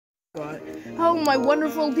God. Hello, my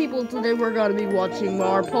wonderful people. Today we're gonna be watching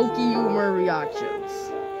more Humor reactions.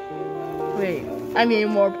 Wait, I mean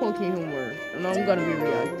more Humor, and I'm gonna be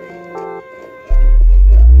reacting.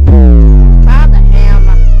 How the hell?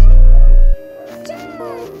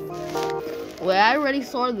 Wait, I already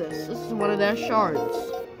saw this. This is one of their shards.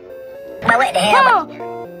 What the hell?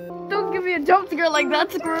 Oh! Don't give me a jump scare like that,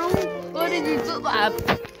 Screw. Why did you do that?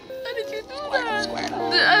 Why did you do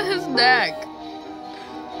that? His neck.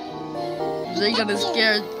 They're gonna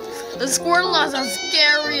scare. The Squirtle is as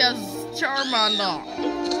scary as Charmander.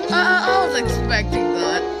 I was expecting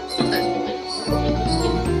that.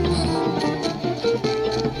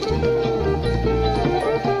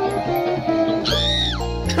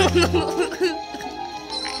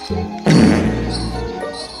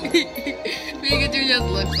 Pikachu just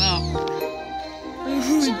looks up.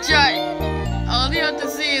 Giant. All you have to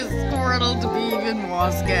see is Squirtle to be even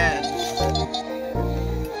more scared.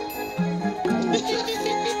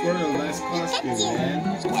 Squirtle, nice costume, man.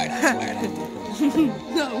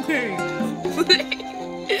 No way.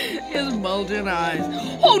 His bulging eyes.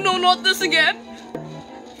 Oh no, not this again.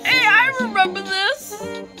 Hey, I remember this.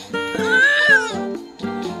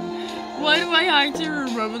 Why do I actually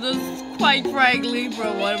remember this? Quite frankly,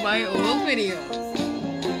 from one of my old videos.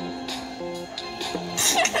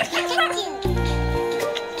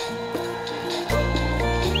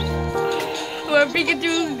 Where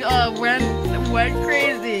Pikachu went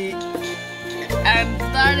crazy and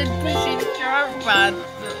started pushing Charmander.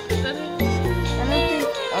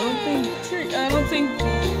 I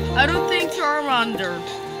don't think Charmander.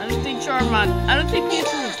 I don't think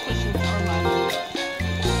Pikachu was pushing Charmander.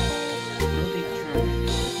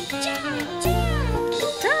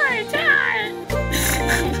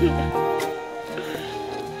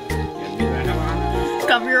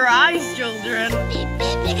 Cover your eyes, children.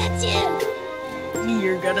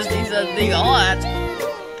 You're gonna see something odd.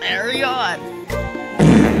 Very odd.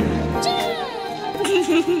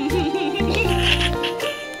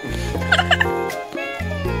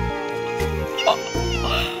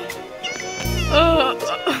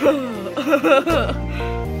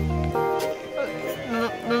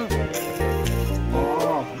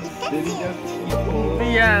 Did he just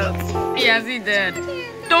Yes, he did.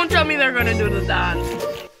 Don't tell me they're gonna do the dance.